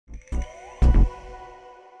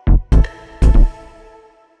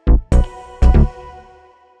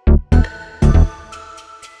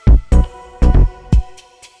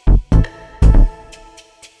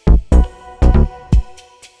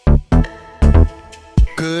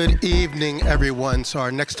Good evening, everyone. So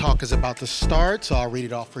our next talk is about to start, so I'll read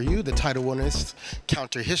it off for you. The title one is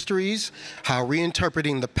Counter Histories, How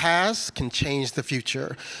Reinterpreting the Past Can Change the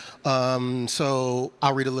Future. So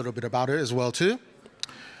I'll read a little bit about it as well, too.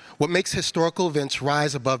 What makes historical events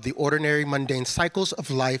rise above the ordinary, mundane cycles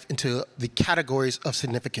of life into the categories of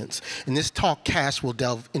significance? In this talk, Cash will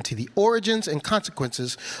delve into the origins and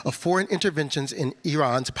consequences of foreign interventions in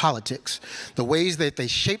Iran's politics, the ways that they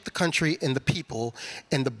shaped the country and the people,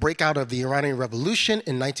 and the breakout of the Iranian Revolution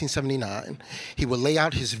in 1979. He will lay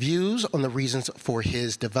out his views on the reasons for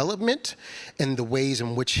his development and the ways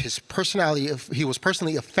in which he was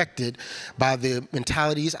personally affected by the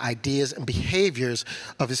mentalities, ideas, and behaviors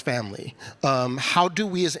of his family. How do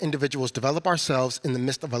we as individuals develop ourselves in the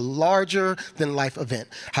midst of a larger than life event?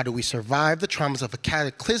 How do we survive the traumas of a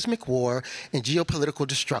cataclysmic war and geopolitical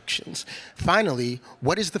destructions? Finally,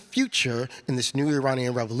 what is the future in this new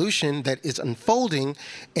Iranian revolution that is unfolding,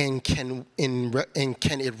 and can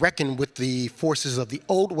it reckon with the forces of the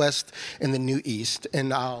Old West and the New East?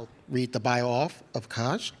 And I'll read the bio off of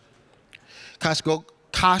Kash.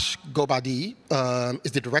 Ghobadi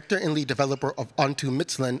is the director and lead developer of Onto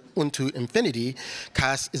Mitzlan Unto Infinity.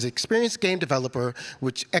 Kash is an experienced game developer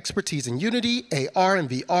with expertise in Unity, AR, and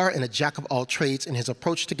VR, and a jack of all trades in his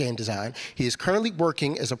approach to game design. He is currently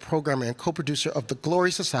working as a programmer and co-producer of The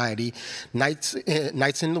Glory Society, Nights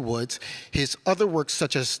in the Woods. His other works,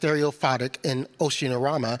 such as Stereophotic and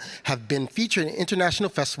Oceanorama, have been featured in international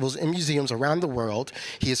festivals and museums around the world.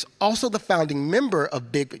 He is also the founding member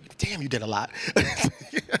of Damn, you did a lot.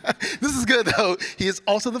 This is good, though. He is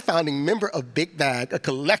also the founding member of Big Bag, a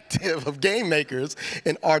collective of game makers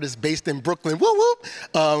and artists based in Brooklyn,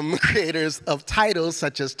 creators of titles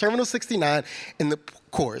such as Terminal 69 and The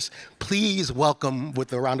Course. Please welcome,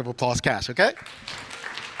 with a round of applause, Cash, okay?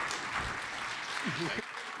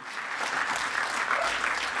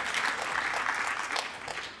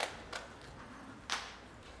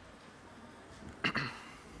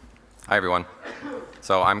 Hi, everyone.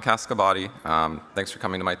 So I'm Ghobadi. Thanks for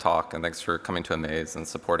coming to my talk, and thanks for coming to Amaze and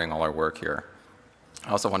supporting all our work here. I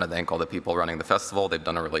also want to thank all the people running the festival. They've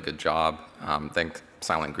done a really good job. Thank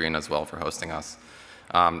Silent Green as well for hosting us.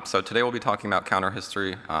 So today we'll be talking about counter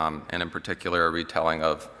history, and in particular a retelling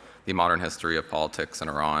of the modern history of politics in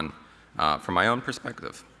Iran from my own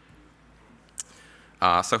perspective.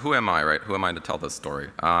 So who am I, right? Who am I to tell this story?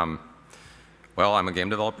 Well, I'm a game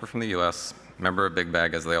developer from the US, member of Big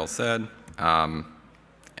Bag, as they all said,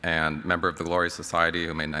 and member of the Glory Society,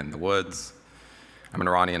 who made Night in the Woods. I'm an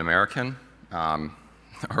Iranian American,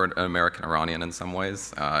 or an American Iranian in some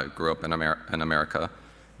ways. Grew up in America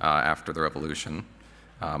after the revolution.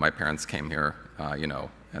 My parents came here,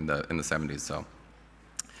 in the 70s. So,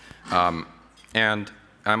 and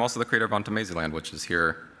I'm also the creator of Onto Mazyland, which is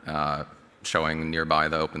here, showing nearby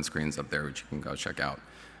the open screens up there, which you can go check out.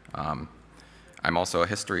 I'm also a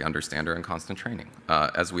history understander in constant training,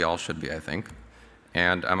 as we all should be, I think.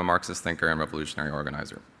 And I'm a Marxist thinker and revolutionary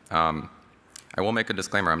organizer. I will make a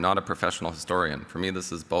disclaimer, I'm not a professional historian. For me,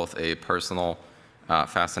 this is both a personal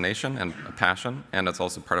fascination and a passion, and it's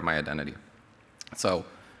also part of my identity. So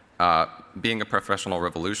being a professional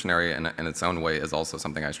revolutionary in its own way is also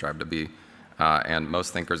something I strive to be. And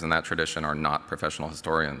most thinkers in that tradition are not professional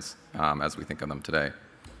historians, as we think of them today.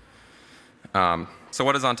 So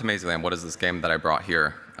what is Onto Mazyland? What is this game that I brought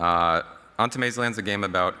here? Onto Mazyland is a game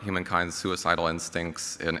about humankind's suicidal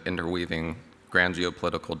instincts in interweaving grand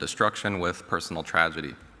geopolitical destruction with personal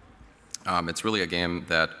tragedy. It's really a game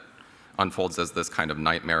that unfolds as this kind of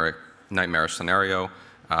nightmarish scenario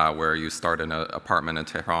where you start in an apartment in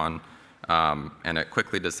Tehran, and it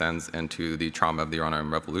quickly descends into the trauma of the Iranian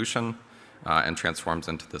Revolution and transforms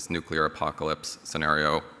into this nuclear apocalypse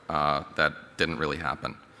scenario that didn't really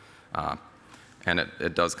happen. And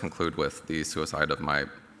it does conclude with the suicide of my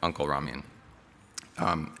uncle Ramin.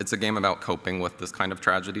 It's a game about coping with this kind of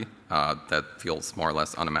tragedy that feels more or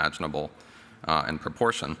less unimaginable in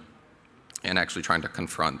proportion, and actually trying to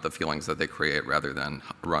confront the feelings that they create rather than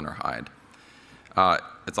run or hide.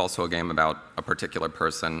 It's also a game about a particular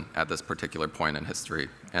person at this particular point in history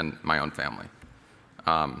and my own family.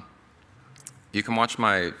 You can watch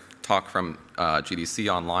my talk from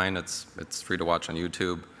GDC online. It's free to watch on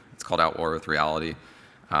YouTube. It's called At War with Reality.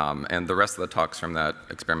 And the rest of the talks from that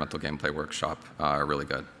experimental gameplay workshop are really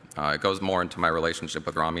good. It goes more into my relationship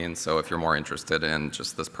with Ramin, so if you're more interested in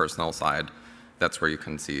just this personal side, that's where you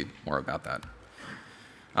can see more about that.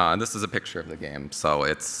 And this is a picture of the game, so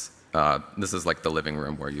this is like the living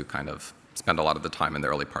room where you kind of spend a lot of the time in the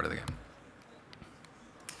early part of the game.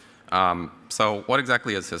 So what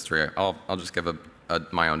exactly is history? I'll just give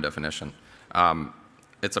my own definition.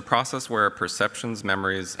 It's a process where perceptions,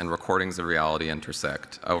 memories, and recordings of reality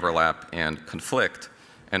intersect, overlap, and conflict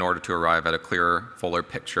in order to arrive at a clearer, fuller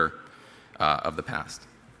picture of the past.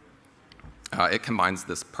 It combines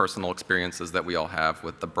this personal experiences that we all have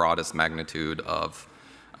with the broadest magnitude of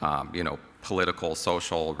political,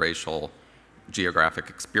 social, racial, geographic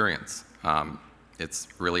experience. It's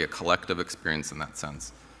really a collective experience in that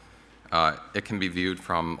sense. It can be viewed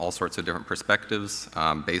from all sorts of different perspectives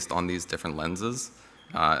based on these different lenses,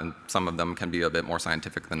 and some of them can be a bit more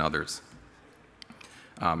scientific than others.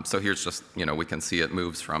 So here's just, we can see it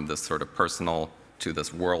moves from this sort of personal to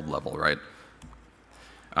this world level, right?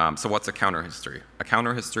 So what's a counterhistory? A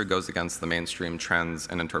counterhistory goes against the mainstream trends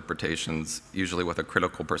and interpretations, usually with a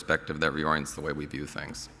critical perspective that reorients the way we view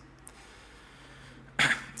things.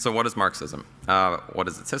 So what is Marxism? What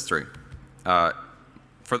is its history?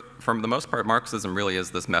 For the most part, Marxism really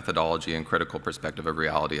is this methodology and critical perspective of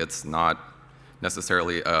reality. It's not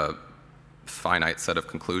necessarily a finite set of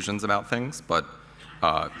conclusions about things, but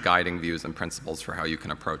guiding views and principles for how you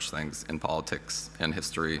can approach things in politics and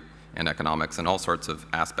history and economics and all sorts of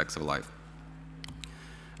aspects of life.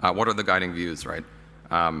 What are the guiding views, right?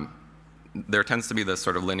 There tends to be this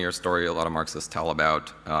sort of linear story a lot of Marxists tell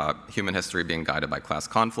about human history being guided by class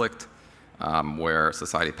conflict, where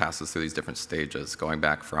society passes through these different stages, going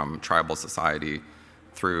back from tribal society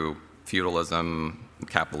through feudalism,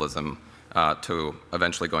 capitalism, to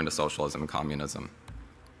eventually going to socialism and communism.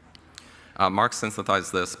 Marx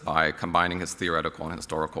synthesized this by combining his theoretical and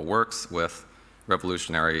historical works with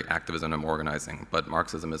revolutionary activism and organizing, but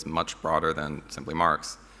Marxism is much broader than simply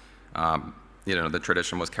Marx. The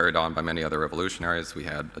tradition was carried on by many other revolutionaries. We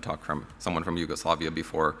had a talk from someone from Yugoslavia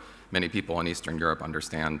before. Many people in Eastern Europe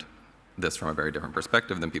understand this from a very different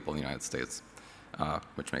perspective than people in the United States,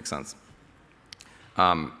 which makes sense.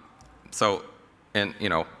 After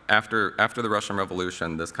the Russian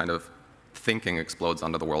Revolution, this kind of thinking explodes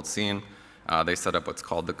onto the world scene. They set up what's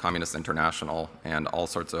called the Communist International, and all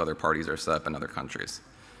sorts of other parties are set up in other countries.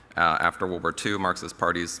 After World War II, Marxist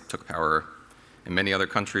parties took power in many other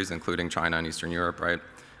countries, including China and Eastern Europe, right?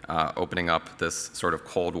 Opening up this sort of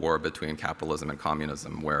Cold War between capitalism and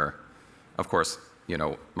communism, where, of course,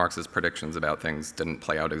 Marx's predictions about things didn't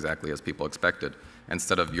play out exactly as people expected.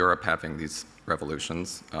 Instead of Europe having these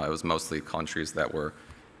revolutions, it was mostly countries that were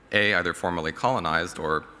either formally colonized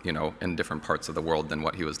or, in different parts of the world than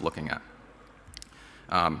what he was looking at.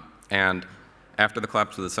 And after the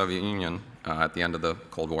collapse of the Soviet Union, at the end of the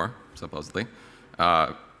Cold War, supposedly,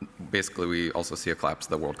 basically we also see a collapse of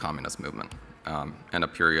the world communist movement and a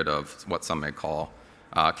period of what some may call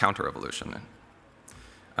counter-revolution.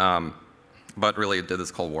 But really, did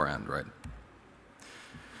this Cold War end, right?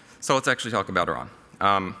 So let's actually talk about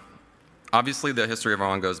Iran. Obviously, the history of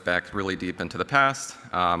Iran goes back really deep into the past,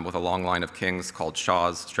 with a long line of kings called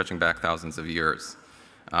Shahs stretching back thousands of years.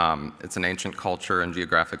 It's an ancient culture and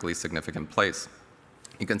geographically significant place.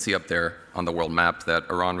 You can see up there on the world map that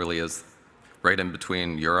Iran really is right in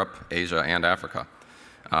between Europe, Asia, and Africa.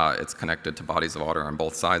 It's connected to bodies of water on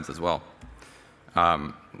both sides as well.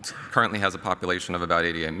 It currently has a population of about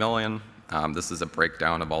 88 million. This is a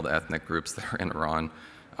breakdown of all the ethnic groups that are in Iran.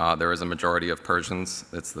 There is a majority of Persians.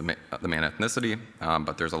 It's the main ethnicity,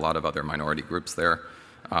 but there's a lot of other minority groups there.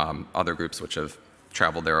 Other groups which have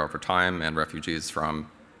traveled there over time, and refugees from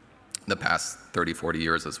the past 30, 40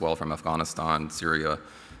 years as well, from Afghanistan, Syria,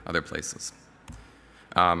 other places.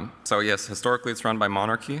 So yes, historically it's run by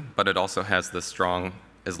monarchy, but it also has this strong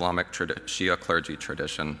Islamic Shia clergy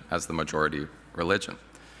tradition as the majority religion.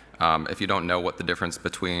 If you don't know what the difference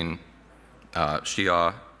between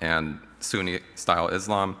Shia and Sunni-style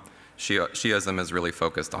Islam, Shiism is really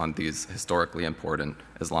focused on these historically important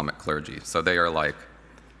Islamic clergy. So they are like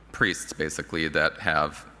priests, basically, that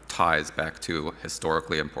have ties back to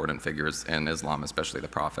historically important figures in Islam, especially the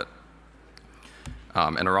Prophet.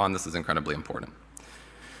 In Iran, this is incredibly important.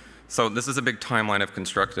 So this is a big timeline I've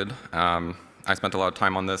constructed. I spent a lot of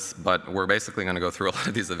time on this, but we're basically going to go through a lot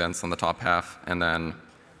of these events on the top half and then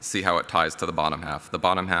see how it ties to the bottom half. The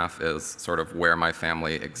bottom half is sort of where my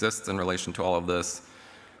family exists in relation to all of this,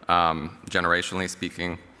 generationally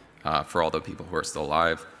speaking, for all the people who are still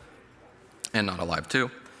alive and not alive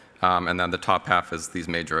too. And then the top half is these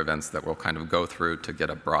major events that we'll kind of go through to get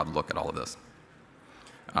a broad look at all of this.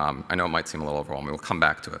 I know it might seem a little overwhelming. We'll come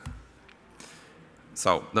back to it.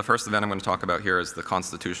 So the first event I'm going to talk about here is the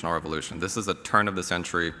Constitutional Revolution. This is a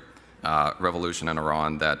turn-of-the-century revolution in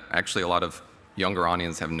Iran that actually a lot of young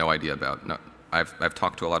Iranians have no idea about. No, I've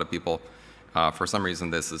talked to a lot of people. For some reason,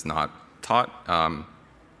 this is not taught, and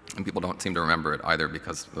people don't seem to remember it either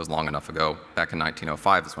because it was long enough ago. Back in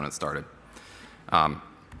 1905 is when it started.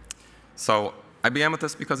 So I began with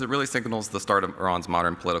this because it really signals the start of Iran's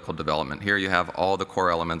modern political development. Here you have all the core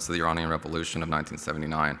elements of the Iranian Revolution of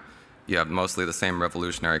 1979. You have mostly the same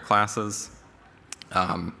revolutionary classes.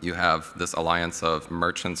 You have this alliance of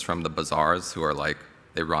merchants from the bazaars who are like,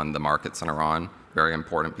 they run the markets in Iran, very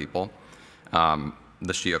important people.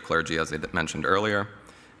 The Shia clergy, as I mentioned earlier,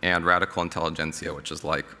 and radical intelligentsia, which is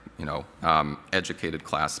like, educated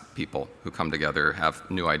class people who come together, have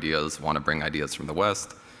new ideas, want to bring ideas from the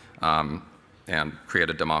West, and create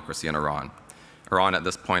a democracy in Iran. Iran at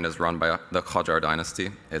this point is run by the Qajar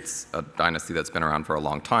dynasty. It's a dynasty that's been around for a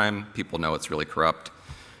long time. People know it's really corrupt.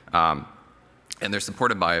 And they're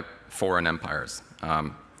supported by foreign empires.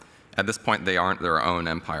 At this point, they aren't their own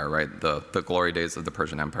empire, right? The glory days of the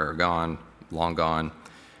Persian Empire are gone, long gone.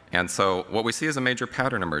 And so what we see is a major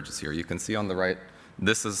pattern emerges here. You can see on the right,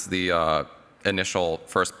 this is the initial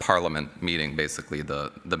first parliament meeting, basically,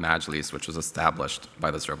 the Majlis, which was established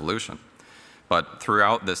by this revolution. But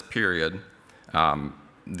throughout this period,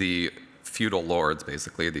 the feudal lords,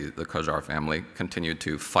 basically, the Qajar family, continued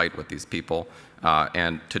to fight with these people.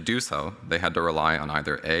 And to do so, they had to rely on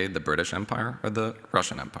either A, the British Empire, or the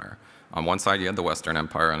Russian Empire. On one side, you had the Western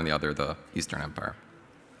Empire, and on the other, the Eastern Empire.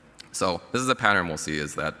 So this is a pattern we'll see,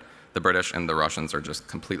 is that the British and the Russians are just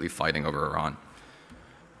completely fighting over Iran.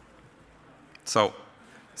 So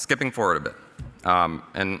skipping forward a bit,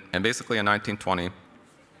 and basically in 1920,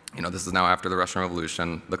 this is now after the Russian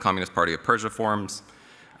Revolution, the Communist Party of Persia forms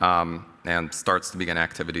and starts to begin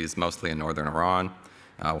activities mostly in northern Iran.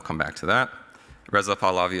 We'll come back to that. Reza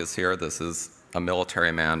Pahlavi is here. This is a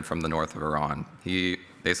military man from the north of Iran. He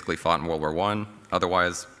basically fought in World War I,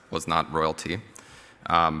 otherwise was not royalty.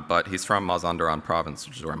 But he's from Mazandaran province,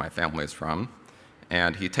 which is where my family is from.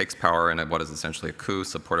 And he takes power in what is essentially a coup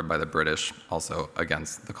supported by the British, also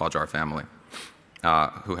against the Qajar family,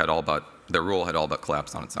 who had all but, their rule had all but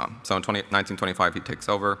collapsed on its own. So in 1925, he takes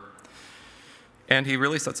over. And he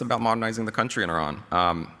really sets about modernizing the country in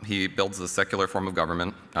Iran. He builds a secular form of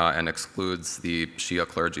government and excludes the Shia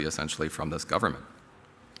clergy, essentially, from this government,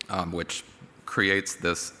 which creates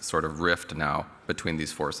this sort of rift now between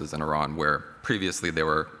these forces in Iran, where previously they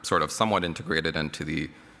were sort of somewhat integrated into the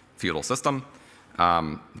feudal system,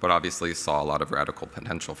 but obviously saw a lot of radical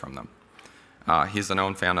potential from them. He's a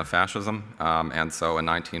known fan of fascism, and so in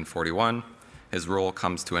 1941, his rule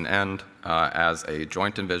comes to an end as a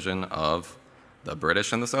joint invasion of the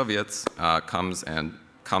British and the Soviets comes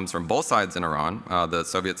from both sides in Iran. The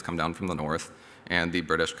Soviets come down from the north, and the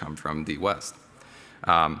British come from the west.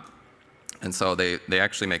 And so they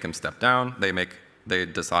actually make him step down.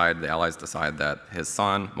 The Allies decide that his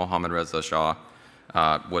son, Mohammad Reza Shah,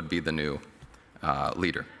 would be the new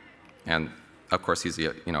leader. And of course, he's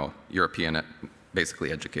a European,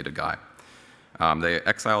 basically educated guy. They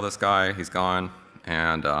exile this guy, he's gone,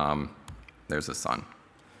 and there's his son.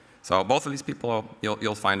 So both of these people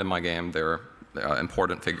you'll find in my game. They're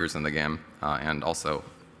important figures in the game, and also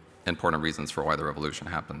important reasons for why the revolution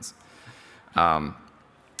happens.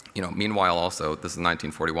 Meanwhile, also, this is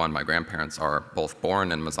 1941. My grandparents are both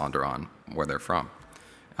born in Mazandaran, where they're from.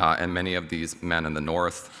 And many of these men in the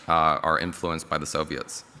north are influenced by the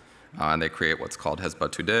Soviets. And they create what's called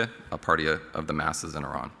Hezbollah Tudeh, a party of the masses in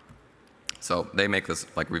Iran. So they make this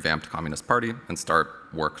revamped communist party and start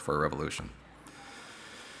work for a revolution.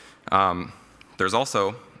 There's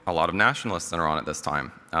also a lot of nationalists in Iran at this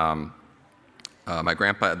time. My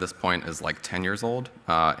grandpa at this point is 10 years old,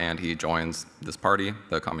 and he joins this party,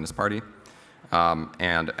 the Communist Party.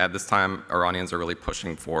 And at this time, Iranians are really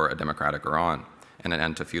pushing for a democratic Iran and an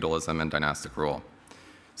end to feudalism and dynastic rule.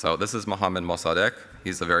 So this is Mohammad Mossadegh.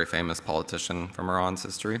 He's a very famous politician from Iran's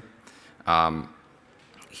history.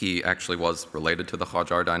 He actually was related to the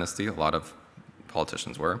Qajar dynasty. A lot of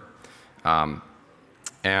politicians were.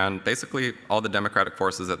 And basically, all the democratic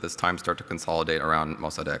forces at this time start to consolidate around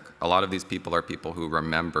Mossadegh. A lot of these people are people who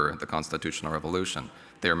remember the constitutional revolution.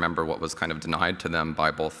 They remember what was kind of denied to them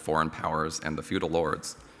by both foreign powers and the feudal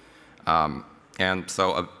lords. And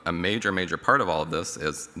so a major, major part of all of this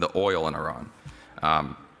is the oil in Iran.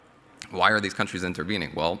 Why are these countries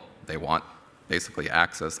intervening? Well, they want basically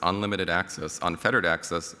access, unlimited access, unfettered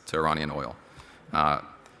access to Iranian oil.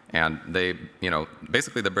 And they,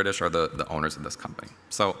 basically the British are the owners of this company.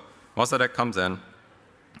 So Mossadegh comes in,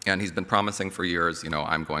 and he's been promising for years,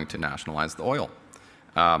 I'm going to nationalize the oil.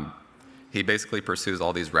 He basically pursues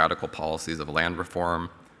all these radical policies of land reform,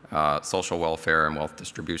 social welfare, and wealth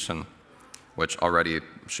distribution, which already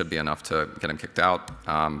should be enough to get him kicked out.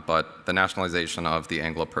 But the nationalization of the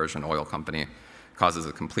Anglo-Persian oil company causes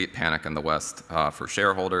a complete panic in the West for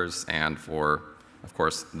shareholders and for, of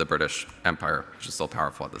course, the British Empire, which is still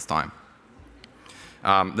powerful at this time.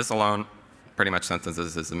 This alone pretty much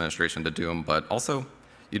sentences his administration to doom, but also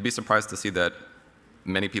you'd be surprised to see that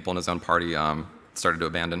many people in his own party started to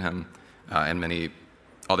abandon him, and many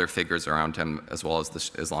other figures around him, as well as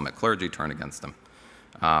the Islamic clergy, turned against him.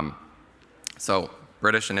 So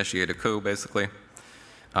British initiate a coup, basically.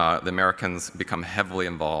 The Americans become heavily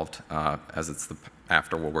involved, as it's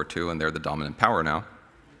after World War II, and they're the dominant power now.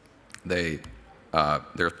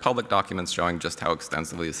 There's public documents showing just how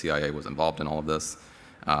extensively the CIA was involved in all of this.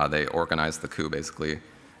 They organized the coup, basically,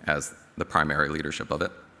 as the primary leadership of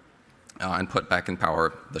it, and put back in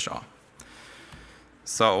power the Shah.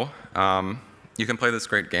 So you can play this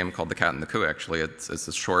great game called The Cat and the Coup, actually. It's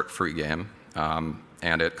a short, free game,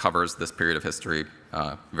 and it covers this period of history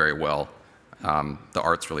very well. The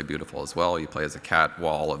art's really beautiful as well. You play as a cat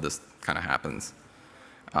while all of this kind of happens.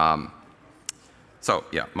 So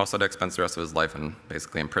yeah, Mossadegh spends the rest of his life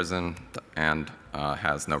basically in prison and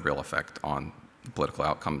has no real effect on the political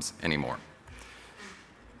outcomes anymore.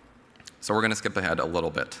 So we're going to skip ahead a little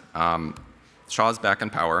bit. Shah's back in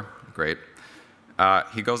power, great.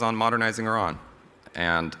 He goes on modernizing Iran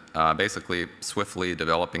and basically swiftly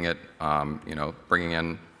developing it, bringing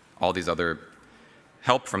in all these other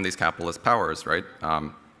help from these capitalist powers, right?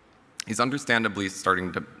 He's understandably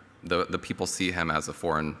starting to, the people see him as a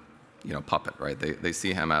foreign, puppet, right? They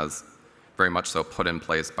see him as very much so put in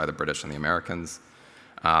place by the British and the Americans.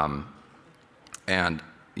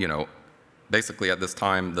 Basically at this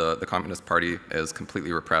time, the Communist Party is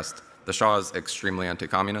completely repressed. The Shah is extremely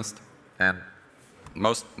anti-communist, and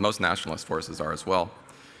most nationalist forces are as well.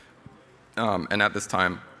 And at this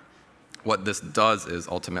time, what this does is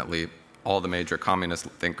ultimately all the major communist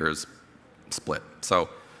thinkers split. So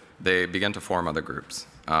they begin to form other groups.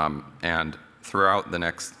 And throughout the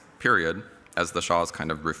next period, as the Shah is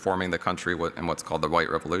kind of reforming the country in what's called the White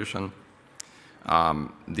Revolution,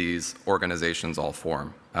 these organizations all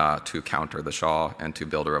form to counter the Shah and to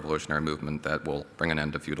build a revolutionary movement that will bring an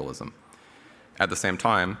end to feudalism. At the same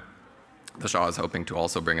time, the Shah is hoping to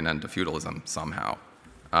also bring an end to feudalism somehow.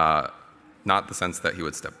 Not the sense that he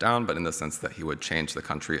would step down, but in the sense that he would change the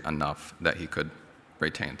country enough that he could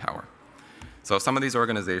retain power. So some of these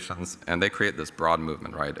organizations, and they create this broad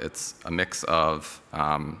movement, right? It's a mix of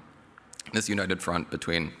this united front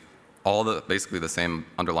between basically the same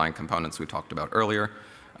underlying components we talked about earlier,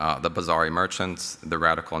 the Bazari merchants, the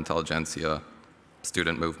radical intelligentsia,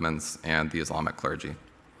 student movements, and the Islamic clergy.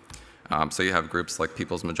 So you have groups like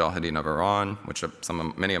People's Mujahideen of Iran, which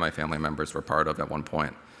many of my family members were part of at one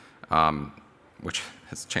point, which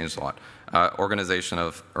has changed a lot. Organization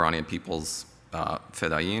of Iranian People's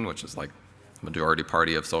Fedayeen, which is like the majority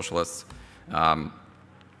party of socialists,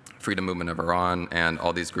 Freedom Movement of Iran, and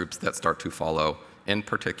all these groups that start to follow, in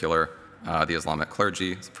particular, the Islamic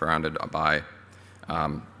clergy, surrounded by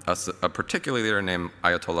a particular leader named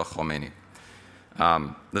Ayatollah Khomeini.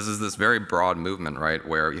 This is this very broad movement, right,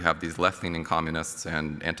 where you have these left-leaning communists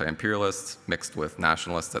and anti-imperialists mixed with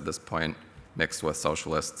nationalists at this point, mixed with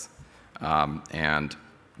socialists, and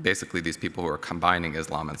basically these people who are combining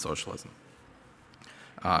Islam and socialism.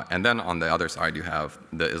 And then on the other side, you have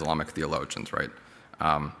the Islamic theologians, right?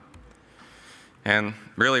 And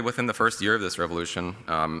really, within the first year of this revolution,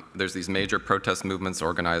 there's these major protest movements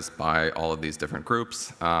organized by all of these different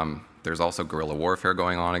groups. There's also guerrilla warfare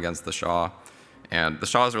going on against the Shah. And the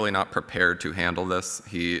Shah is really not prepared to handle this.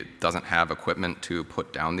 He doesn't have equipment to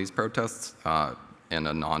put down these protests in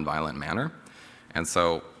a non-violent manner. And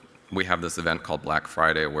so we have this event called Black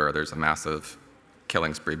Friday where there's a massive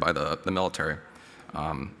killing spree by the military.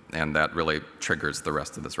 And that really triggers the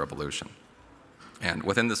rest of this revolution. And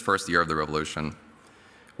within this first year of the revolution,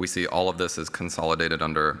 we see all of this is consolidated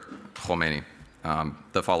under Khomeini.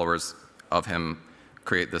 The followers of him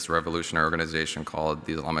create this revolutionary organization called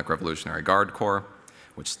the Islamic Revolutionary Guard Corps,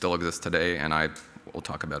 which still exists today, and I will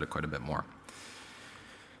talk about it quite a bit more.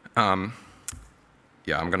 Yeah,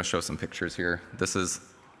 I'm going to show some pictures here. This is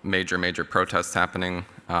major protests happening.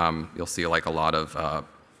 You'll see like a lot of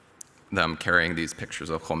them carrying these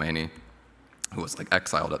pictures of Khomeini, who was like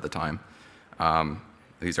exiled at the time.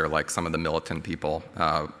 These are like some of the militant people,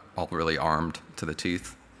 all really armed to the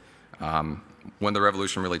teeth. When the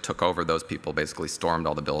revolution really took over, those people basically stormed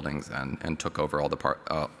all the buildings and took over all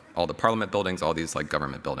the parliament buildings, all these like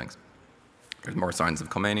government buildings. There's more signs of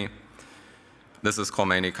Khomeini. This is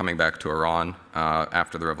Khomeini coming back to Iran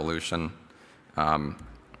after the revolution.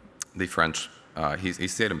 The French, he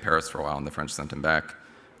stayed in Paris for a while, and the French sent him back.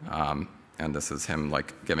 And this is him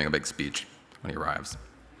like giving a big speech when he arrives.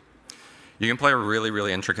 You can play a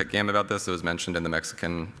really intricate game about this. It was mentioned in the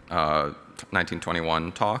Mexican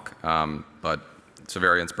 1921 talk, but it's a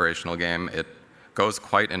very inspirational game. It goes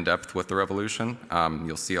quite in depth with the revolution.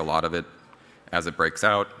 You'll see a lot of it as it breaks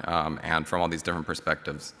out, and from all these different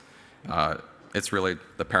perspectives. It's really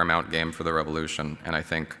the paramount game for the revolution, and I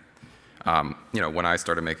think when I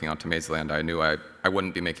started making On Tamazeland, I knew I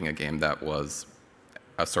wouldn't be making a game that was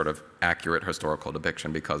a sort of accurate historical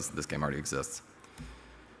depiction because this game already exists.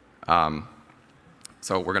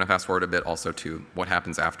 So we're going to fast forward a bit also to what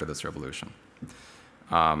happens after this revolution.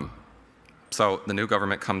 So the new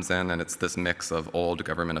government comes in, and it's this mix of old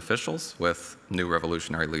government officials with new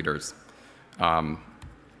revolutionary leaders.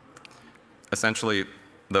 Essentially,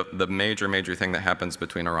 the major thing that happens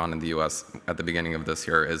between Iran and the US at the beginning of this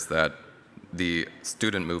year is that the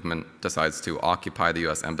student movement decides to occupy the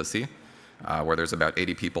US embassy, where there's about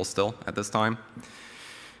 80 people still at this time,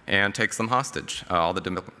 and takes them hostage, all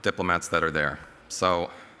the diplomats that are there. So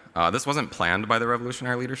this wasn't planned by the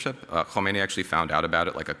revolutionary leadership. Khomeini actually found out about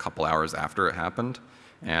it like a couple hours after it happened,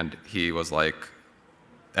 and he was like,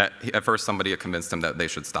 at first somebody convinced him that they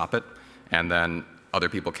should stop it, and then other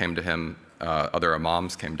people came to him, other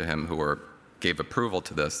imams came to him who gave approval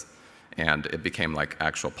to this, and it became like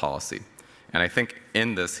actual policy. And I think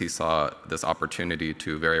in this he saw this opportunity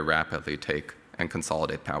to very rapidly take and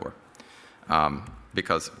consolidate power.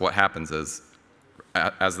 Because what happens is,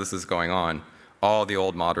 as this is going on, all the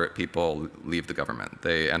old moderate people leave the government.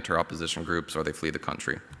 They enter opposition groups or they flee the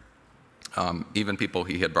country. Even people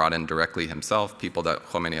he had brought in directly himself, people that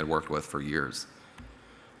Khomeini had worked with for years.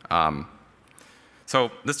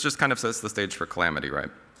 So this just kind of sets the stage for calamity, right?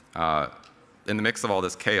 In the mix of all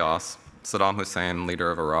this chaos, Saddam Hussein,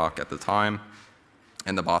 leader of Iraq at the time,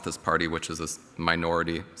 and the Ba'athist Party, which is a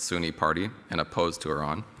minority Sunni party and opposed to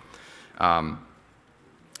Iran,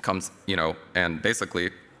 comes, and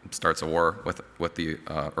basically starts a war with the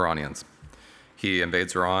Iranians. He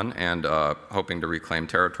invades Iran and hoping to reclaim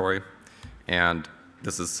territory, and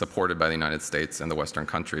this is supported by the United States and the Western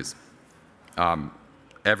countries.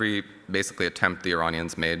 Every basically attempt the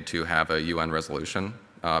Iranians made to have a UN resolution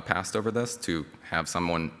passed over this, to have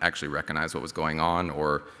someone actually recognize what was going on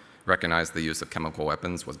or recognize the use of chemical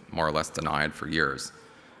weapons, was more or less denied for years.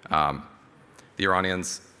 The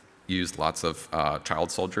Iranians used lots of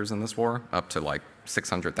child soldiers in this war. Up to like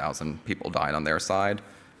 600,000 people died on their side,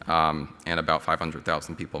 and about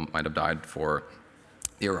 500,000 people might have died for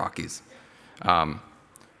the Iraqis.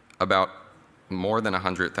 About more than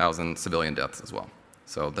 100,000 civilian deaths as well.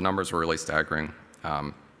 So the numbers were really staggering.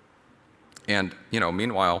 And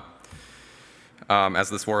meanwhile, as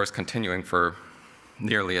this war is continuing for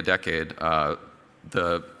nearly a decade,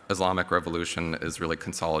 the Islamic Revolution is really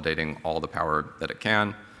consolidating all the power that it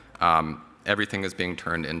can. Everything is being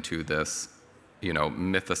turned into this,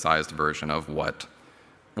 mythicized version of what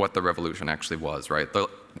the revolution actually was, right?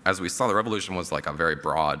 As we saw, the revolution was like a very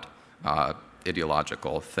broad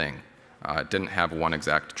ideological thing. It didn't have one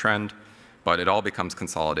exact trend, but it all becomes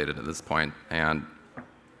consolidated at this point. And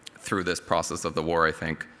through this process of the war, I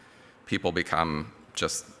think people become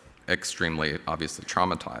just extremely, obviously,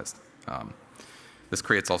 traumatized. This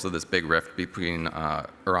creates also this big rift between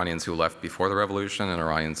Iranians who left before the revolution and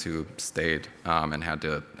Iranians who stayed and had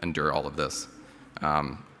to endure all of this.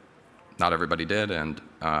 Not everybody did, and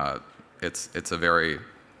it's a very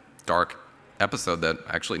dark episode that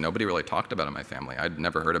actually nobody really talked about in my family. I'd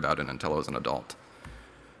never heard about it until I was an adult.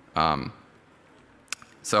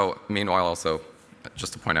 So meanwhile, also,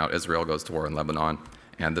 just to point out, Israel goes to war in Lebanon,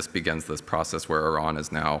 and this begins this process where Iran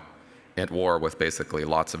is now at war with basically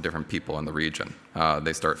lots of different people in the region.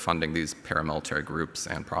 They start funding these paramilitary groups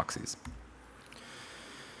and proxies.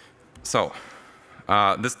 So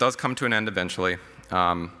this does come to an end eventually.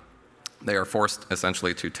 They are forced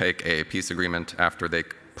essentially to take a peace agreement after they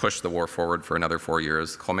push the war forward for another 4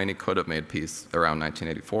 years. Khomeini could have made peace around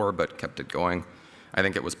 1984, but kept it going. I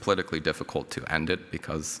think it was politically difficult to end it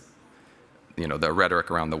because the rhetoric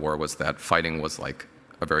around the war was that fighting was like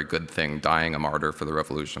a very good thing. Dying a martyr for the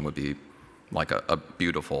revolution would be like a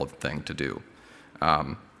beautiful thing to do.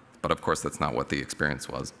 But of course, that's not what the experience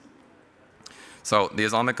was. So the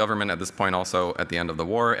Islamic government at this point also, at the end of the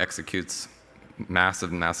war, executes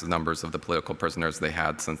massive numbers of the political prisoners they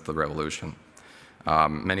had since the revolution.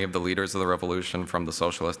 Many of the leaders of the revolution from the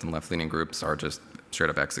socialist and left-leaning groups are just straight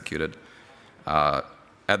up executed.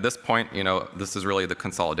 At this point, this is really the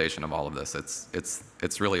consolidation of all of this.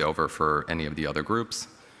 It's really over for any of the other groups.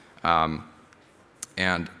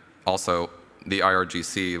 And also, the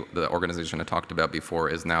IRGC, the organization I talked about before,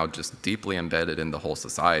 is now just deeply embedded in the whole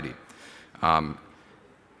society. Now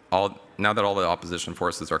that all the opposition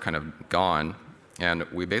forces are kind of gone, and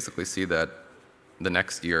we basically see that the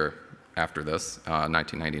next year after this,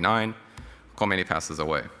 1999, Khomeini passes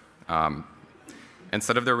away.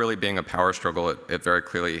 Instead of there really being a power struggle, it very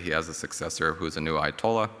clearly he has a successor who's a new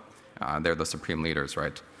Ayatollah, They're the supreme leaders,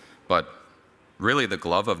 right? But really the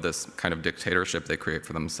glove of this kind of dictatorship they create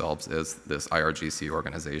for themselves is this IRGC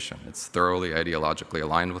organization. It's thoroughly ideologically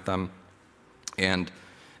aligned with them, and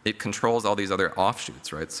it controls all these other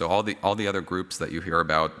offshoots, right? So all the other groups that you hear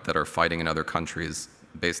about that are fighting in other countries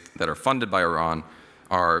that are funded by Iran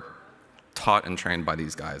are taught and trained by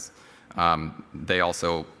these guys. They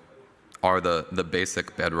also are the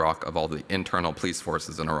basic bedrock of all the internal police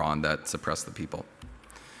forces in Iran that suppress the people.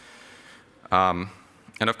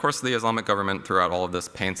 And of course, the Islamic government throughout all of this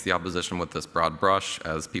paints the opposition with this broad brush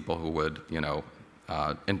as people who would,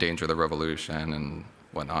 endanger the revolution and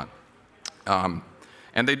whatnot.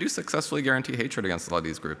 And they do successfully guarantee hatred against a lot of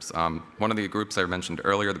these groups. One of the groups I mentioned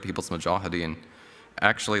earlier, the People's Mujahideen,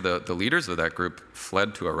 actually the leaders of that group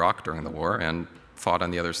fled to Iraq during the war and fought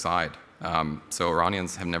on the other side. So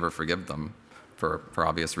Iranians have never forgiven them for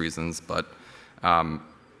obvious reasons, but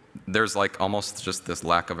there's like almost just this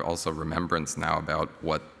lack of also remembrance now about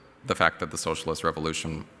the fact that the socialist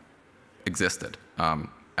revolution existed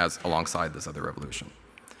as alongside this other revolution.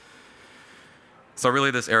 So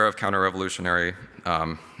really this era of counter-revolutionary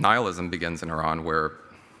nihilism begins in Iran, where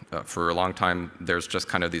for a long time there's just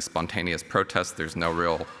kind of these spontaneous protests. There's no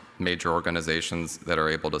real major organizations that are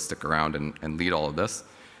able to stick around and lead all of this.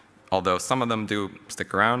 Although some of them do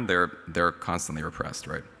stick around, they're constantly repressed,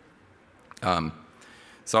 right?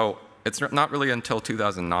 So it's not really until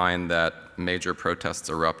 2009 that major protests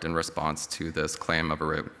erupt in response to this claim of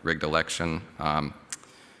a rigged election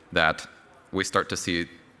that we start to see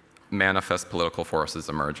manifest political forces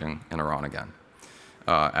emerging in Iran again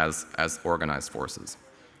as organized forces.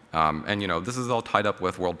 And this is all tied up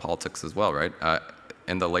with world politics as well, right?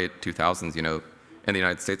 In the late 2000s, in the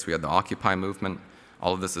United States we had the Occupy movement.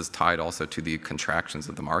 All of this is tied also to the contractions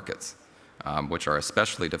of the markets, which are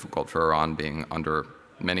especially difficult for Iran, being under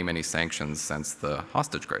many, many sanctions since the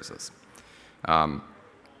hostage crisis. But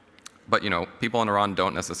people in Iran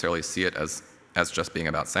don't necessarily see it as just being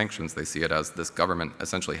about sanctions. They see it as this government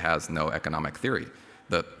essentially has no economic theory.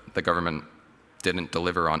 The government didn't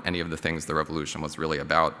deliver on any of the things the revolution was really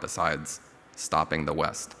about besides stopping the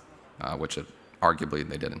West, which arguably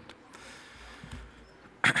they didn't.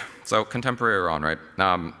 So contemporary Iran, right?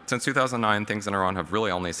 Since 2009, things in Iran have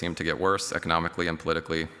really only seemed to get worse economically and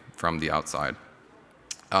politically from the outside.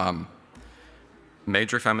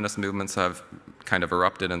 Major feminist movements have kind of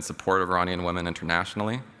erupted in support of Iranian women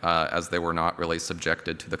internationally, as they were not really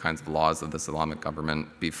subjected to the kinds of laws of this Islamic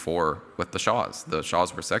government before with the Shahs. The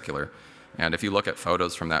Shahs were secular. And if you look at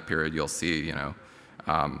photos from that period, you'll see,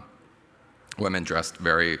 women dressed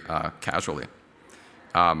very casually.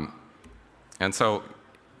 And so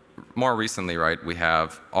more recently, right, we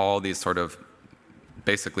have all these sort of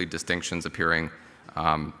basically distinctions appearing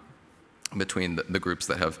between the groups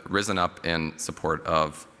that have risen up in support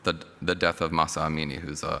of the death of Mahsa Amini,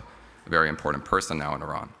 who's a very important person now in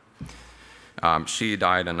Iran. She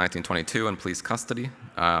died in 1922 in police custody,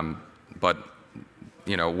 but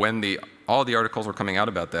when all the articles were coming out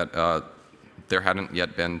about that, there hadn't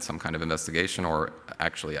yet been some kind of investigation or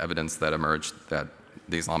actually evidence that emerged that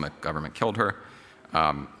the Islamic government killed her.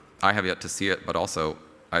 I have yet to see it, but also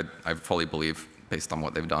I fully believe, based on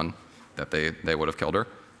what they've done, that they would have killed her.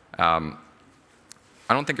 I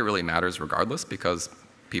don't think it really matters regardless, because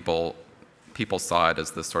people saw it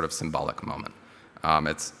as this sort of symbolic moment.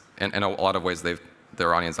 It's in a lot of ways the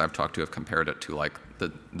Iranians I've talked to have compared it to like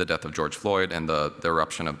the death of George Floyd and the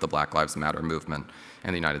eruption of the Black Lives Matter movement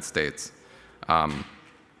in the United States.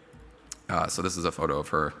 So this is a photo of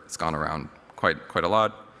her. It's gone around quite a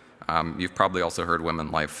lot. You've probably also heard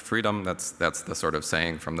 "women, life, freedom." That's the sort of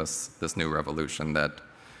saying from this new revolution that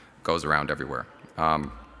goes around everywhere.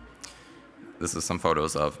 This is some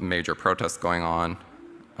photos of major protests going on.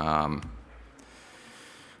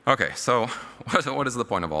 Okay, so what is the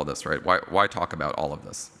point of all this, right? Why talk about all of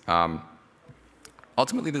this?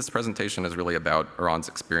 Ultimately, this presentation is really about Iran's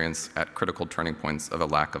experience at critical turning points of a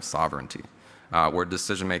lack of sovereignty, where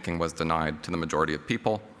decision-making was denied to the majority of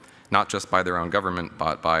people, not just by their own government,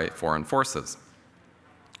 but by foreign forces.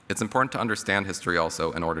 It's important to understand history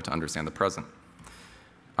also in order to understand the present.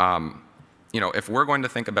 If we're going to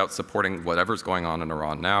think about supporting whatever's going on in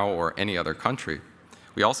Iran now or any other country,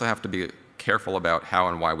 we also have to be careful about how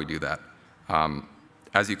and why we do that.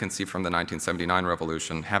 As you can see from the 1979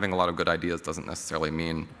 revolution, having a lot of good ideas doesn't necessarily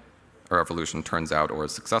mean a revolution turns out or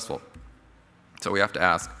is successful. So we have to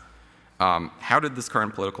ask, how did this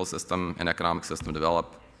current political system and economic system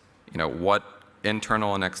develop? What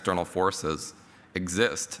internal and external forces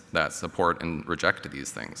exist that support and reject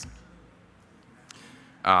these things?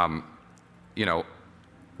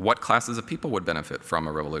 What classes of people would benefit from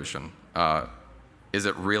a revolution? is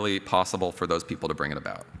it really possible for those people to bring it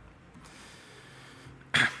about?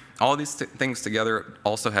 All of these things together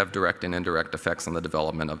also have direct and indirect effects on the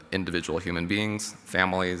development of individual human beings,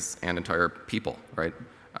 families, and entire people, right?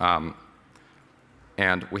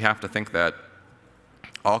 And we have to think that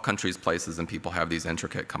all countries, places, and people have these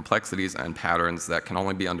intricate complexities and patterns that can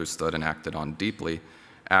only be understood and acted on deeply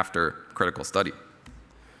after critical study.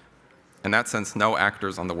 In that sense, no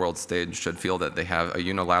actors on the world stage should feel that they have a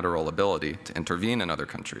unilateral ability to intervene in other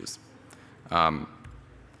countries.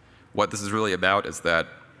 What this is really about is that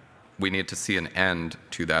we need to see an end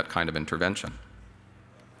to that kind of intervention.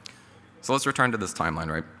 So let's return to this timeline,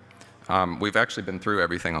 right? We've actually been through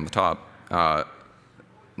everything on the top.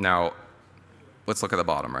 Now, let's look at the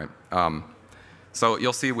bottom, right? So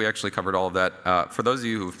you'll see we actually covered all of that. For those of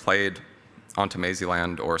you who've played on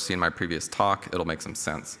Tamaziland or seen my previous talk, it'll make some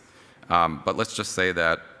sense. But let's just say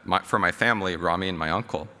that for my family, Rami and my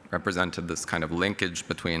uncle represented this kind of linkage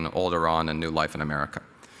between old Iran and new life in America.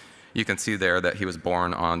 You can see there that he was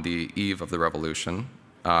born on the eve of the revolution.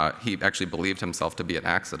 He actually believed himself to be an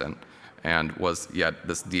accident and was yet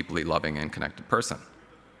this deeply loving and connected person.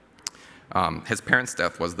 His parents'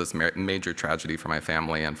 death was this major tragedy for my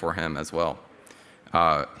family and for him as well.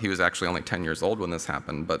 He was actually only 10 years old when this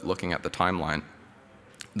happened, but looking at the timeline,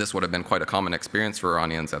 this would have been quite a common experience for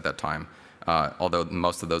Iranians at that time, although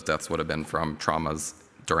most of those deaths would have been from traumas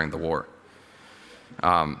during the war.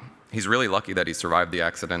 He's really lucky that he survived the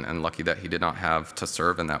accident and lucky that he did not have to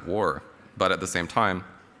serve in that war. But at the same time,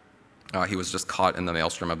 he was just caught in the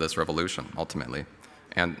maelstrom of this revolution, ultimately,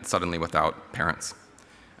 and suddenly without parents.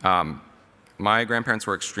 My grandparents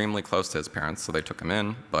were extremely close to his parents, so they took him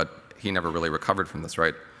in, but he never really recovered from this,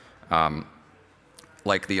 right?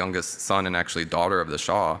 Like the youngest son and actually daughter of the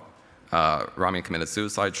Shah, Rami committed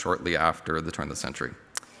suicide shortly after the turn of the century.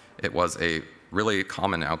 It was a really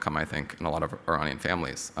common outcome, I think, in a lot of Iranian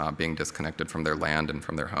families, being disconnected from their land and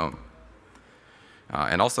from their home.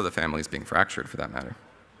 And also the families being fractured, for that matter.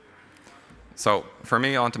 So for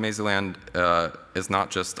me, On to Tamaziland is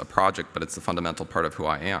not just a project, but it's a fundamental part of who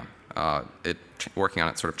I am. Working on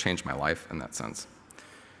it sort of changed my life in that sense.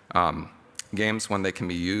 Games, when they can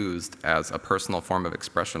be used as a personal form of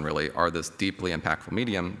expression, really, are this deeply impactful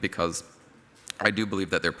medium because I do believe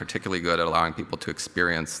that they're particularly good at allowing people to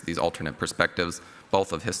experience these alternate perspectives,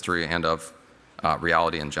 both of history and of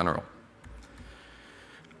reality in general.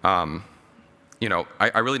 You know,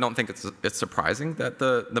 I really don't think it's surprising that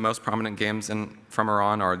the most prominent games from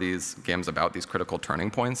Iran are these games about these critical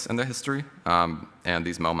turning points in the history and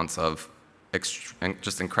these moments of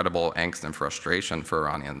just incredible angst and frustration for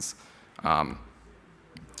Iranians.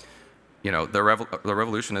 You know, the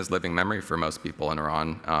revolution is living memory for most people in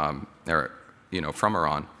Iran, from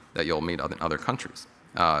Iran, that you'll meet in other countries.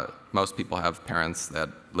 Most people have parents that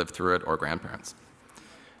lived through it or grandparents.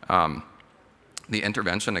 The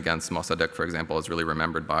intervention against Mossadegh, for example, is really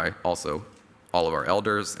remembered by also all of our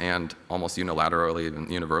elders and almost unilaterally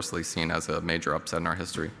and universally seen as a major upset in our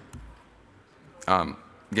history.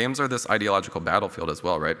 Games are this ideological battlefield as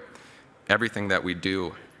well, right? Everything that we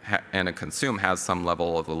do and consume has some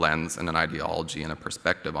level of a lens and an ideology and a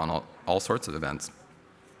perspective on all sorts of events.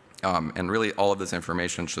 And really all of this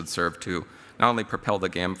information should serve to not only propel the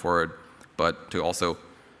game forward, but to also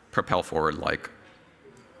propel forward like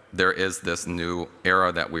there is this new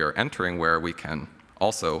era that we are entering where we can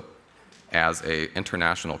also, as an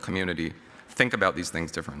international community, think about these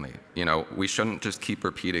things differently. You know, we shouldn't just keep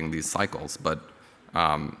repeating these cycles, but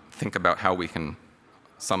think about how we can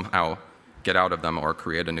somehow get out of them or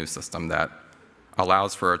create a new system that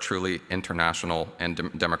allows for a truly international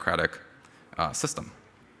and democratic system.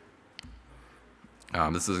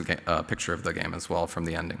 This is a picture of the game as well from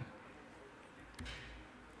the ending.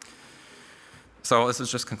 So this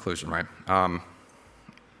is just conclusion, right?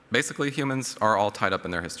 Basically, humans are all tied up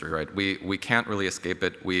in their history, right? We can't really escape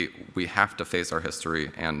it. We have to face our history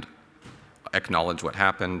and acknowledge what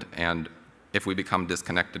happened. And if we become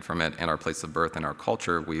disconnected from it and our place of birth and our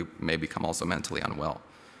culture, we may become also mentally unwell.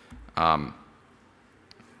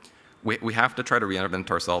 We have to try to reinvent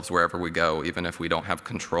ourselves wherever we go, even if we don't have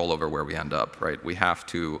control over where we end up, right? We have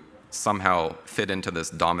to somehow fit into this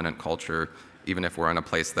dominant culture, even if we're in a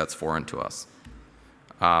place that's foreign to us.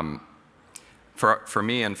 For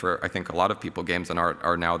me and for I think a lot of people, games and art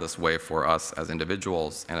are now this way for us as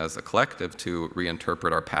individuals and as a collective to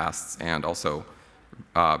reinterpret our pasts and also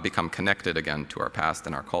become connected again to our past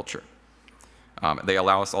and our culture. They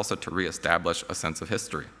allow us also to reestablish a sense of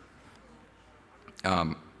history.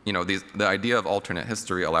 You know, the idea of alternate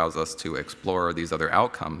history allows us to explore these other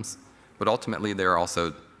outcomes, but ultimately they're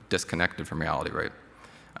also disconnected from reality, right?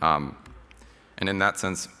 And in that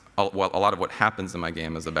sense, a lot of what happens in my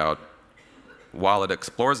game is about, while it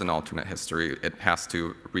explores an alternate history, it has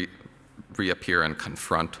to reappear and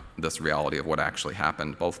confront this reality of what actually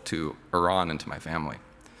happened, both to Iran and to my family.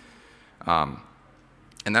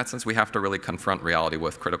 In that sense, we have to really confront reality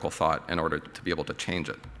with critical thought in order to be able to change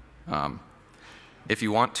it. If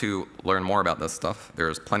you want to learn more about this stuff,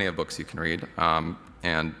 there's plenty of books you can read,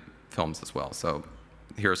 and films as well. So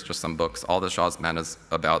here's just some books. All the Shah's Men is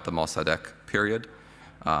about the Mossadegh period.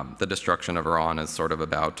 The destruction of Iran is sort of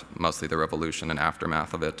about mostly the revolution and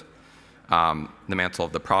aftermath of it. The Mantle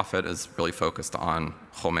of the Prophet is really focused on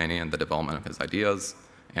Khomeini and the development of his ideas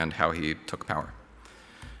and how he took power.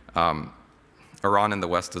 Iran in the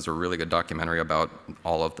West is a really good documentary about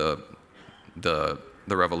all of the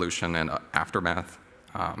revolution and aftermath,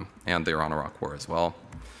 and the Iran-Iraq War as well.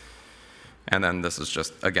 And then this is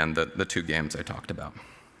just, again, the two games I talked about,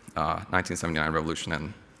 1979 Revolution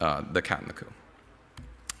and The Cat in the Coup.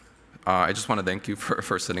 I just want to thank you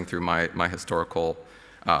for sitting through my historical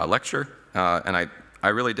lecture. And I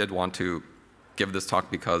really did want to give this talk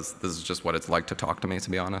because this is just what it's like to talk to me, to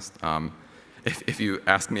be honest. If you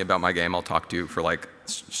ask me about my game, I'll talk to you for like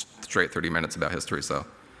straight 30 minutes about history. So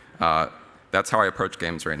that's how I approach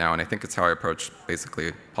games right now, and I think it's how I approach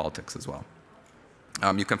basically politics as well.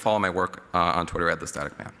 You can follow my work on Twitter at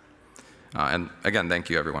 @TheStaticMan. And again, thank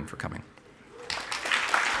you everyone for coming.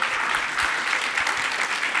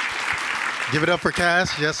 Give it up for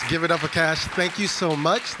Cass. Yes, give it up for Cass. Thank you so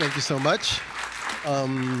much. Thank you so much.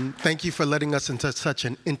 Thank you for letting us into such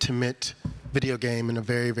an intimate video game and a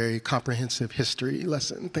very, very comprehensive history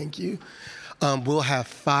lesson. Thank you. We'll have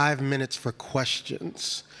 5 minutes for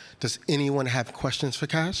questions. Does anyone have questions for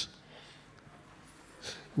Cass?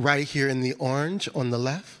 Right here in the orange on the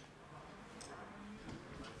left.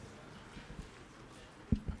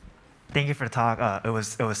 Thank you for the talk. It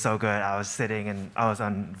was so good. I was sitting and I was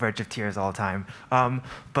on verge of tears all the time.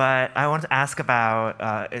 But I wanted to ask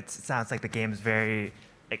about. It sounds like the game is very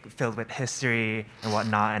filled with history and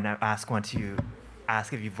whatnot. And I want to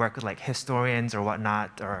ask if you've worked with like historians or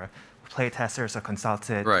whatnot, or playtesters or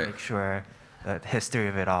consulted to make sure that the history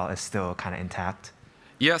of it all is still kind of intact.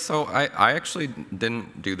 Yeah, so I actually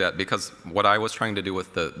didn't do that because what I was trying to do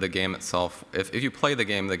with the game itself, if you play the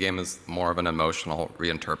game is more of an emotional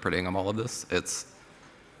reinterpreting of all of this. It's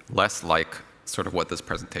less like sort of what this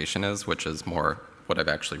presentation is, which is more what I've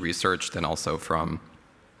actually researched and also from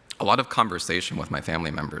a lot of conversation with my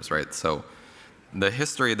family members, right? So the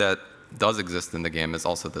history that does exist in the game is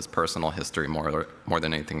also this personal history more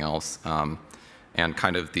than anything else, and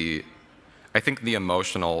kind of I think the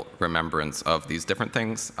emotional remembrance of these different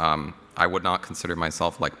things. I would not consider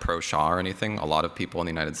myself like pro-Shah or anything. A lot of people in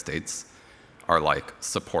the United States are like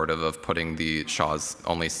supportive of putting the Shah's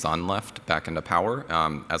only son left back into power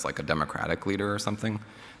as like a democratic leader or something.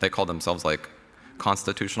 They call themselves like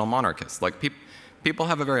constitutional monarchists. Like people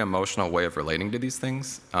have a very emotional way of relating to these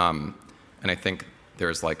things. And I think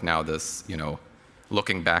there's like now this,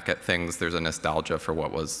 looking back at things, there's a nostalgia for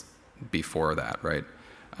what was before that, right?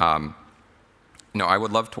 I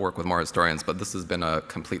would love to work with more historians, but this has been a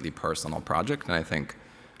completely personal project, and I think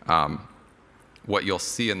what you'll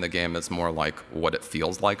see in the game is more like what it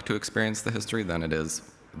feels like to experience the history than it is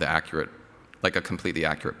like a completely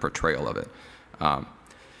accurate portrayal of it. And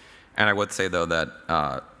I would say, though,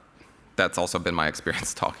 that that's also been my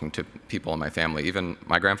experience talking to people in my family. Even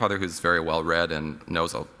my grandfather, who's very well-read and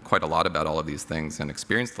knows quite a lot about all of these things and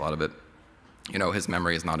experienced a lot of it, his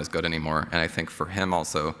memory is not as good anymore. And I think for him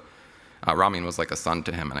also, Ramin was like a son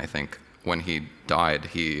to him, and I think when he died,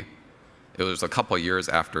 it was a couple of years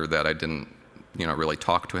after that I didn't, really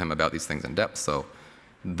talk to him about these things in depth. So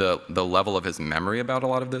the level of his memory about a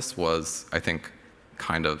lot of this was, I think,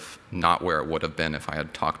 kind of not where it would have been if I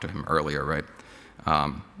had talked to him earlier, right?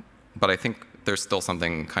 But I think there's still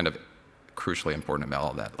something kind of crucially important about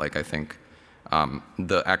all that. Like I think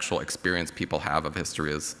the actual experience people have of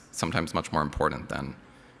history is sometimes much more important than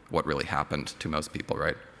what really happened to most people,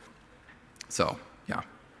 right? So, yeah.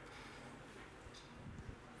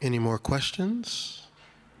 Any more questions?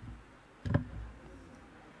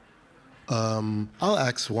 I'll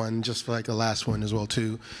ask one, just for like the last one as well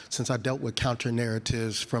too. Since I dealt with counter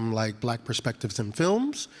narratives from like Black perspectives in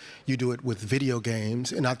films, you do it with video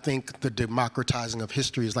games, and I think the democratizing of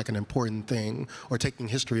history is like an important thing, or taking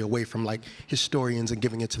history away from like historians and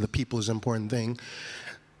giving it to the people is an important thing.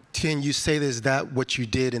 Can you say is that what you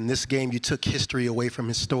did in this game? You took history away from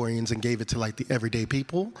historians and gave it to like the everyday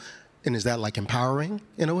people, and is that like empowering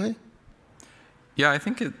in a way? Yeah, I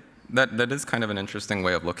think that is kind of an interesting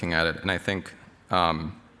way of looking at it, and I think, I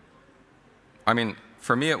mean,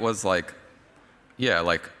 for me it was like, yeah,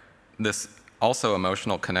 like this also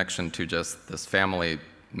emotional connection to just this family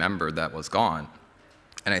member that was gone.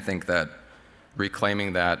 And I think that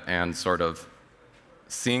reclaiming that and sort of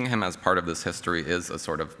seeing him as part of this history is a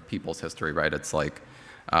sort of people's history, right? It's like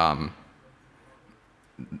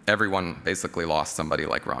everyone basically lost somebody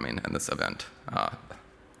like Ramin in this event,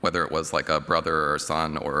 whether it was like a brother or a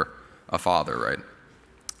son or a father, right?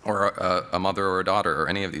 Or a mother or a daughter or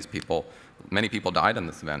any of these people. Many people died in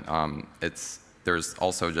this event. There's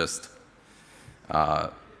also just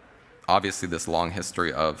obviously this long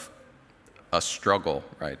history of a struggle,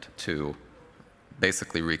 right, to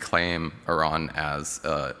basically reclaim Iran as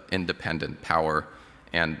an independent power.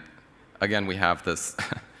 And again, we have this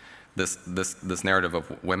this narrative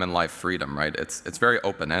of women, life, freedom, right? It's very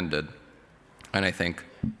open-ended. And I think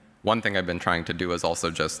one thing I've been trying to do is also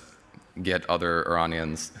just get other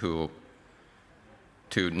Iranians to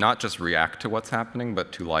not just react to what's happening,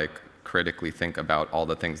 but to like critically think about all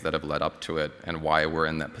the things that have led up to it and why we're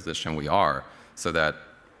in that position we are, so that,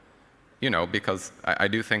 you know, because I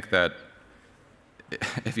do think that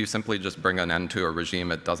if you simply just bring an end to a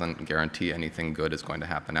regime, it doesn't guarantee anything good is going to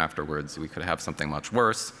happen afterwards. We could have something much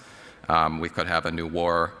worse. We could have a new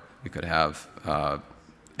war. We could have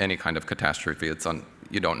any kind of catastrophe.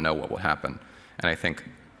 You don't know what will happen. And I think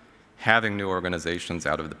having new organizations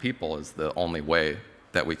out of the people is the only way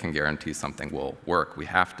that we can guarantee something will work. We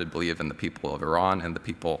have to believe in the people of Iran and the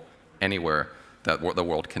people anywhere that the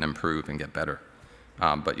world can improve and get better.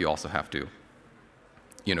 But you also have to,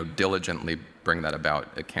 you know, diligently bring that about.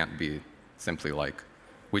 It can't be simply like,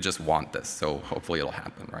 we just want this, so hopefully it'll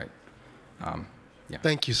happen, right? Yeah.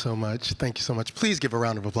 Thank you so much. Thank you so much. Please give a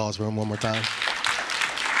round of applause for him one more time.